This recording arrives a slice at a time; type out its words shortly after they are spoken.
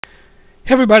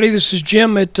Hey everybody, this is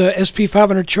Jim at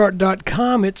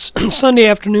sp500chart.com. It's Sunday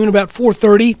afternoon about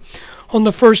 4:30 on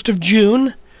the 1st of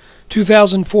June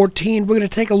 2014. We're going to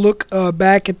take a look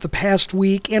back at the past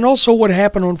week and also what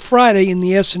happened on Friday in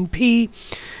the S&P.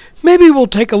 Maybe we'll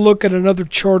take a look at another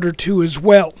chart or two as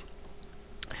well.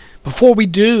 Before we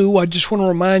do, I just want to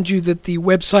remind you that the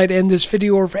website and this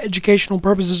video are for educational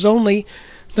purposes only.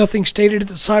 Nothing stated at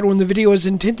the side when the video is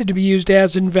intended to be used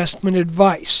as investment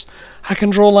advice. I can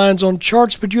draw lines on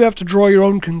charts, but you have to draw your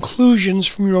own conclusions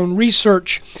from your own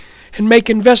research and make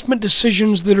investment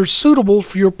decisions that are suitable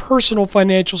for your personal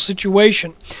financial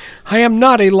situation. I am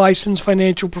not a licensed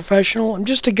financial professional. I'm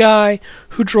just a guy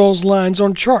who draws lines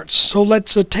on charts. So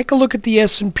let's take a look at the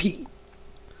S&P.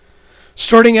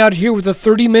 Starting out here with a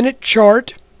 30-minute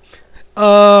chart.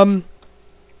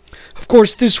 Of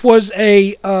course, this was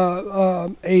a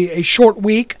short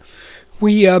week.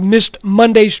 We missed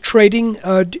Monday's trading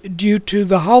due to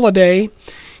the holiday.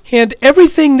 And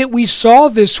everything that we saw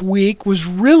this week was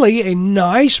really a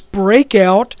nice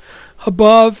breakout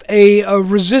above a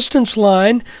resistance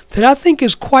line that I think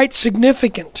is quite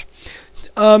significant.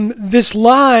 This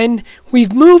line,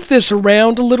 we've moved this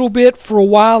around a little bit for a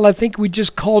while. I think we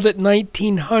just called it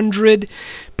 1900.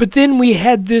 But then we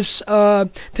had this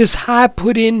high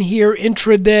put in here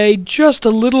intraday, just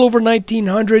a little over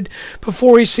 1900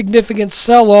 before a significant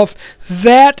sell-off.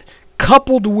 That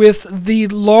coupled with the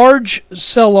large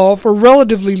sell-off, or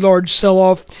relatively large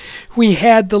sell-off, we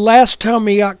had the last time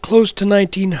we got close to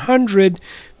 1900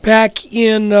 back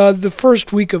in the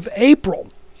first week of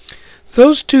April.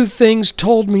 Those two things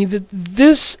told me that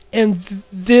these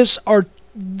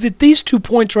 2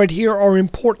 points right here are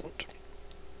important.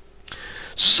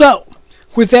 So,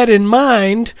 with that in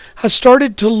mind, I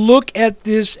started to look at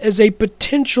this as a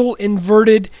potential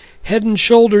inverted head and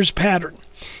shoulders pattern.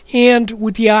 And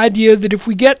with the idea that if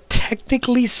we get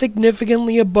technically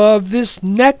significantly above this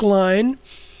neckline,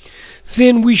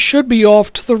 then we should be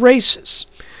off to the races.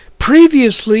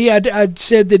 Previously, I'd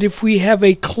said that if we have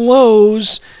a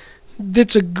close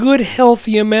that's a good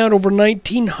healthy amount over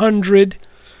 1900,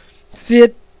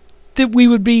 that we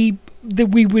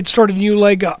would start a new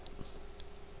leg up.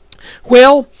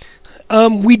 Well,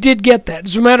 we did get that.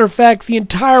 As a matter of fact, the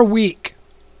entire week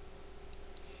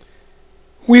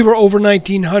we were over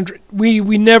 1900. We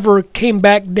never came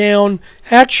back down.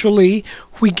 Actually,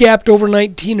 we gapped over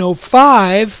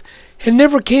 1905 and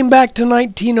never came back to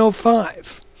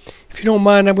 1905. If you don't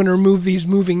mind, I'm going to remove these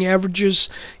moving averages.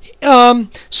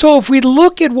 So if we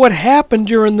look at what happened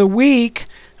during the week,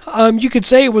 you could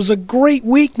say it was a great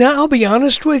week. Now, I'll be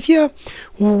honest with you,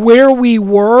 where we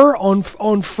were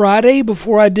on Friday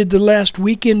before I did the last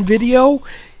weekend video,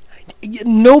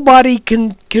 nobody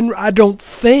can I don't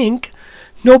think,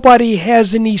 nobody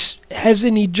has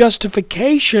any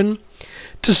justification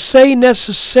to say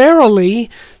necessarily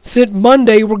that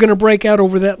Monday we're going to break out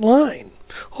over that line.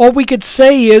 All we could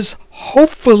say is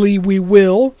hopefully we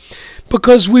will,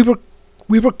 because we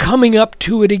were coming up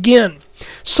to it again.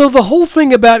 So the whole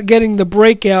thing about getting the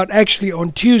breakout, actually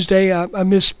on Tuesday, I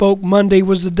misspoke, Monday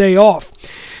was the day off.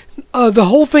 The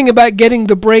whole thing about getting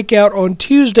the breakout on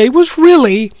Tuesday was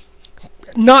really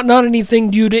not anything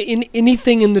due to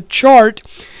anything in the chart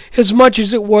as much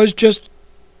as it was just,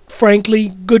 frankly,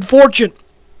 good fortune.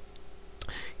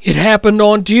 It happened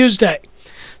on Tuesday.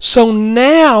 So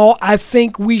now I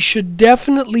think we should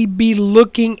definitely be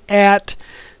looking at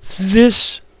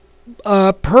this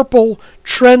purple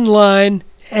trend line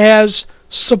as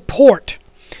support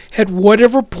at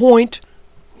whatever point,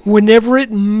 whenever it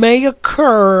may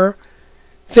occur,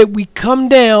 that we come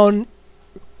down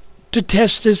to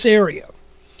test this area.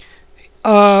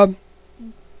 High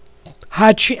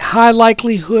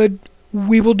likelihood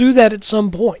we will do that at some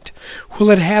point.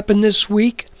 Will it happen this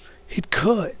week? It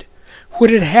could.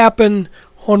 Would it happen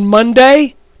on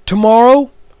Monday,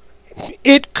 tomorrow?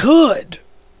 It could.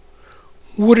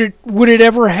 Would it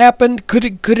ever happen? Could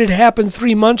it happen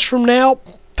 3 months from now?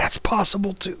 That's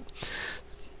possible too.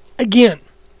 Again,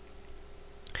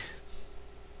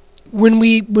 when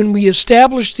we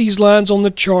establish these lines on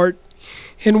the chart,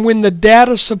 and when the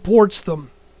data supports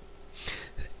them,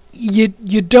 you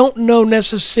don't know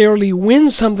necessarily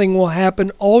when something will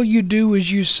happen. All you do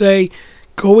is you say,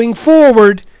 going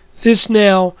forward, this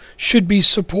now should be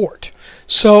support.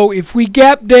 So if we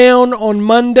gap down on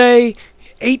Monday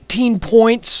 18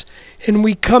 points and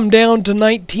we come down to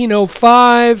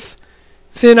 1905,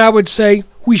 then I would say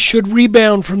we should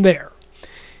rebound from there.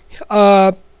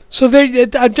 I'm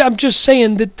just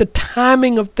saying that the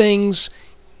timing of things,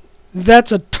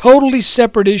 that's a totally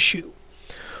separate issue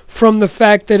from the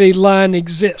fact that a line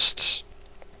exists.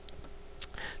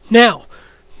 Now,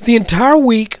 the entire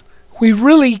week we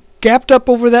really gapped up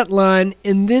over that line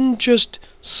and then just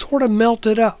sort of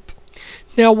melted up.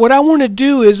 Now what I want to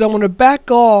do is I want to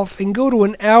back off and go to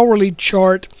an hourly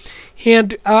chart,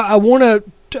 and I want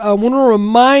to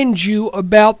remind you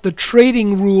about the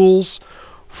trading rules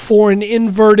for an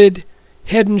inverted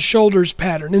head and shoulders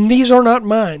pattern. And these are not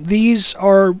mine. These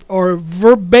are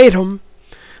verbatim.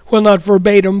 Well, not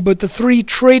verbatim, but the 3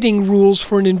 trading rules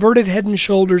for an inverted head and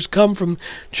shoulders come from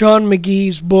John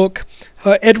McGee's book,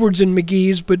 Edwards and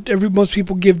McGee's, but most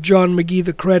people give John McGee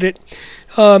the credit.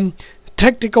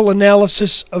 Technical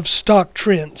Analysis of Stock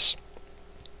Trends.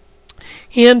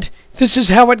 And this is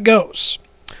how it goes.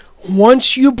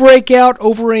 Once you break out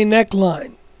over a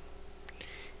neckline,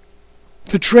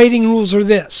 the trading rules are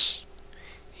this.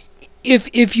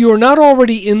 If you're not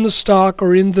already in the stock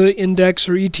or in the index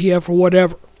or ETF or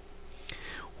whatever,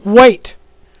 wait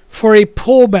for a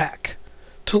pullback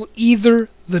till either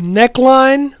the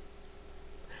neckline,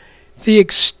 the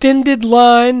extended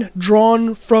line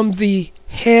drawn from the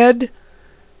head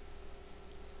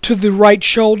to the right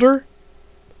shoulder,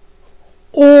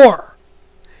 or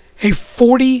a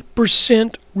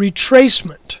 40%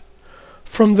 retracement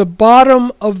from the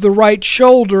bottom of the right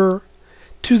shoulder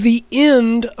to the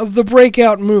end of the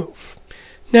breakout move.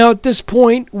 Now at this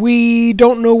point we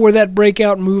don't know where that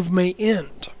breakout move may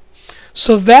end.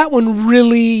 So that one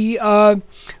really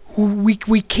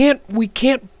we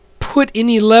can't put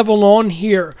any level on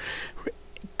here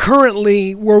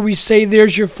currently where we say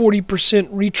there's your 40%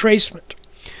 retracement.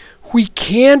 We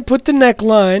can put the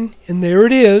neckline, and there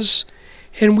it is,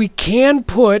 and we can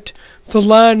put the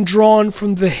line drawn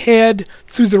from the head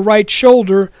through the right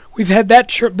shoulder. We've had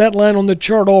that line on the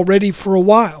chart already for a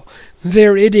while.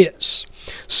 There it is.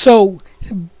 So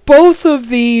both of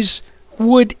these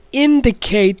would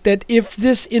indicate that if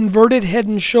this inverted head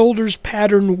and shoulders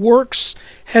pattern works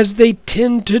as they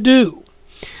tend to do,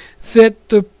 that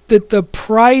the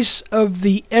price of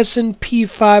the S&P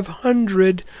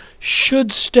 500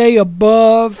 should stay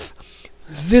above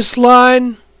this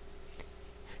line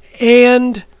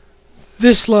and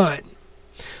this line.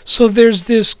 So there's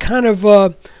this kind of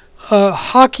a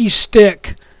hockey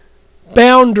stick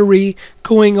boundary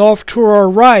going off to our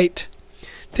right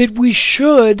that we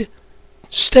should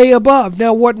stay above.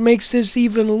 Now what makes this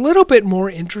even a little bit more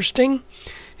interesting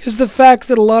is the fact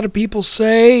that a lot of people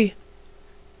say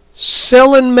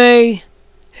sell in May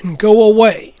and go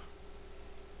away.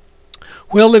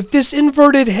 Well, if this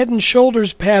inverted head and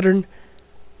shoulders pattern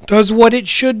does what it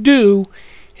should do,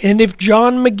 and if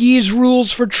John McGee's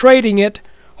rules for trading it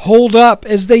hold up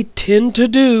as they tend to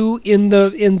do in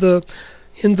the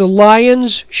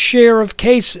lion's share of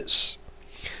cases,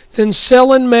 then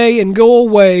sell in May and go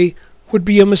away would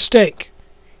be a mistake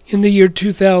in the year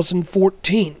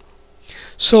 2014.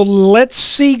 So let's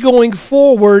see going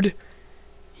forward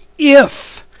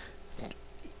if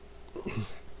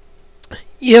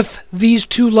these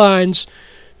two lines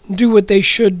do what they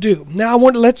should do. Now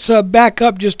let's back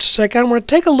up just a second. I want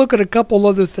to take a look at a couple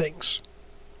other things.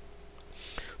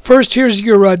 First, here's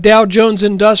your Dow Jones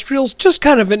Industrials. Just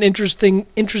kind of an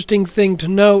interesting thing to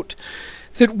note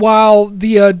that while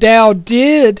the Dow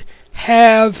did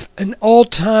have an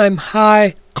all-time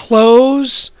high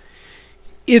close,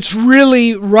 it's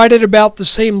really right at about the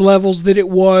same levels that it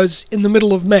was in the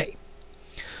middle of May.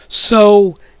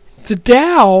 So the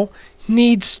Dow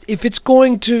needs, if it's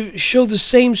going to show the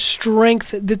same strength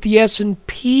that the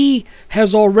S&P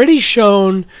has already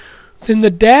shown, then the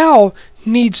Dow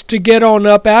needs to get on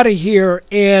up out of here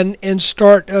and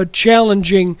start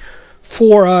challenging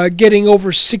for getting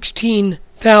over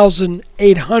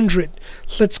 16,800.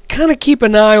 Let's kind of keep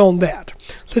an eye on that.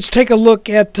 Let's take a look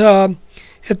at the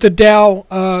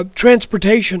Dow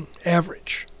transportation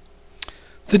average.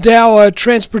 The Dow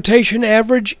transportation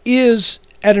average is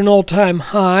at an all-time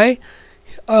high.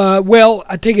 Well,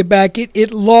 I take it back.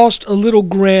 It lost a little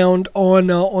ground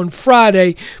on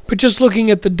Friday, but just looking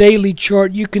at the daily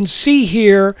chart, you can see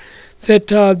here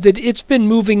that it's been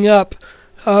moving up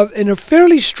in a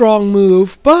fairly strong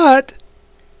move. But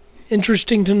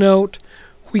interesting to note,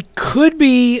 we could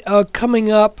be coming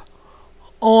up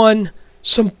on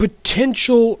some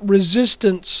potential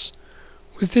resistance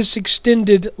with this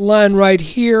extended line right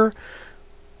here.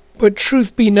 But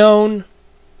truth be known,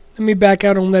 let me back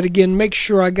out on that again, make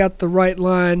sure I got the right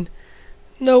line.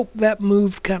 Nope, that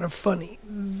moved kind of funny.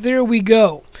 There we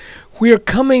go. We are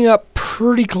coming up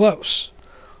pretty close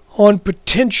on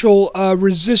potential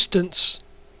resistance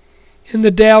in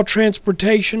the Dow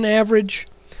transportation average.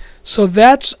 So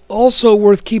that's also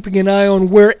worth keeping an eye on.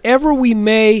 Wherever we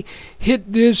may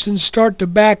hit this and start to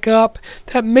back up,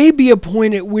 that may be a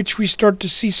point at which we start to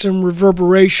see some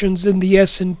reverberations in the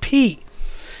S&P.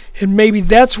 And maybe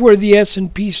that's where the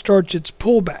S&P starts its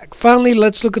pullback. Finally,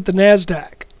 let's look at the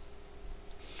NASDAQ.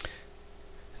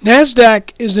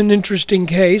 NASDAQ is an interesting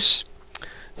case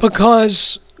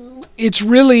because it's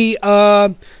really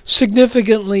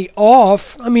significantly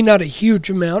off. I mean, not a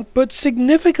huge amount, but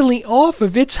significantly off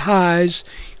of its highs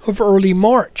of early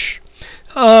March.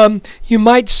 You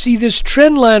might see this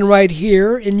trend line right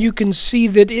here, and you can see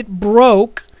that it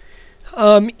broke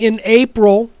in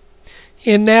April,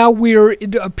 and now we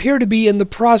appear to be in the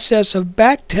process of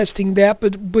back testing that,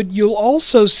 but you'll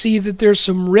also see that there's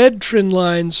some red trend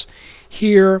lines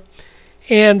here,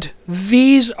 and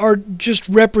these are just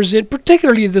represent,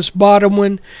 particularly this bottom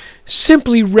one,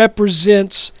 simply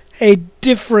represents a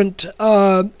different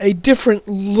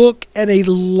look at a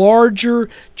larger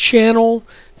channel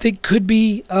that could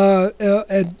be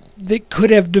that could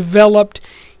have developed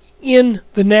in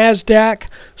the NASDAQ.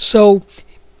 So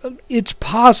it's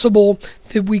possible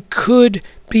that we could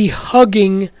be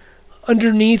hugging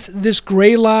underneath this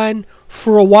gray line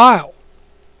for a while.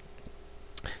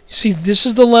 See, this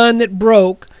is the line that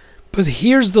broke, but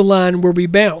here's the line where we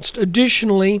bounced.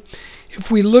 Additionally,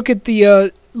 if we look at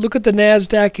the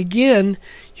NASDAQ again,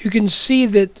 you can see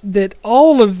that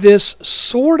all of this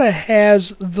sort of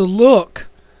has the look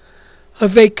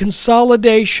of a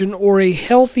consolidation or a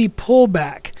healthy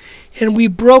pullback, and we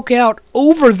broke out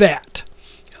over that.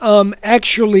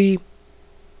 Actually,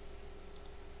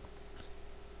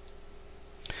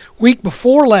 week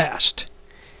before last.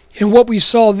 And what we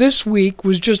saw this week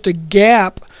was just a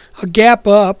gap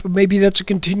up. Maybe that's a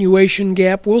continuation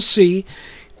gap. We'll see.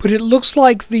 But it looks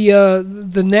like the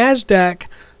NASDAQ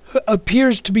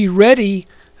appears to be ready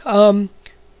to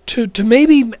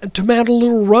mount a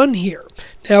little run here.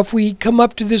 Now, if we come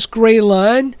up to this gray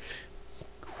line,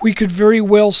 we could very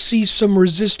well see some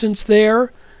resistance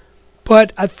there.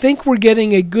 But I think we're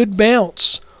getting a good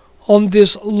bounce on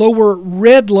this lower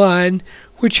red line,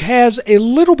 which has a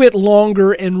little bit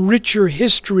longer and richer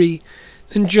history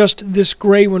than just this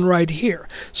gray one right here.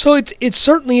 So it's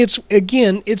certainly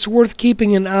worth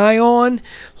keeping an eye on.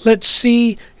 Let's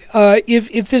see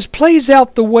if this plays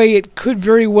out the way it could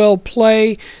very well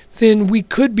play, then we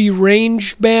could be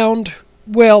range bound.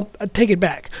 Well, I take it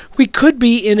back. We could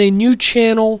be in a new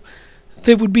channel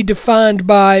that would be defined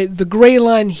by the gray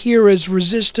line here as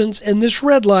resistance and this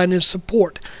red line as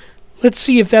support. Let's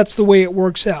see if that's the way it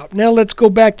works out. Now let's go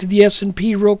back to the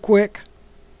S&P real quick.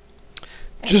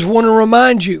 Just want to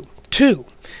remind you, too,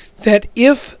 that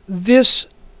if this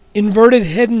inverted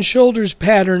head and shoulders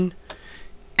pattern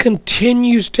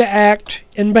continues to act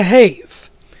and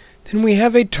behave, then we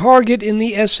have a target in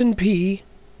the S&P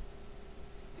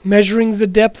measuring the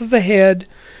depth of the head,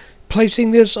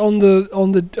 placing this on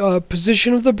the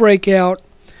position of the breakout.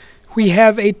 We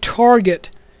have a target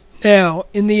now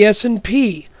in the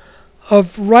S&P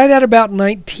of right at about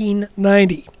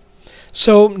 1990.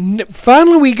 So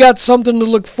finally we got something to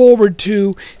look forward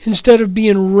to instead of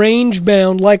being range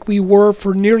bound like we were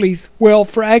for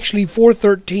actually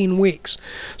 13 weeks.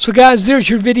 So guys, there's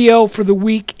your video for the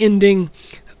week ending.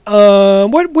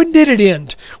 When did it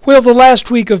end? Well, the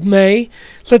last week of May.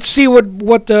 Let's see what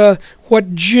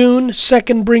June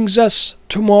 2nd brings us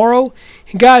tomorrow.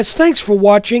 And guys, thanks for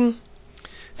watching.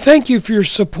 Thank you for your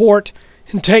support,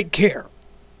 and take care.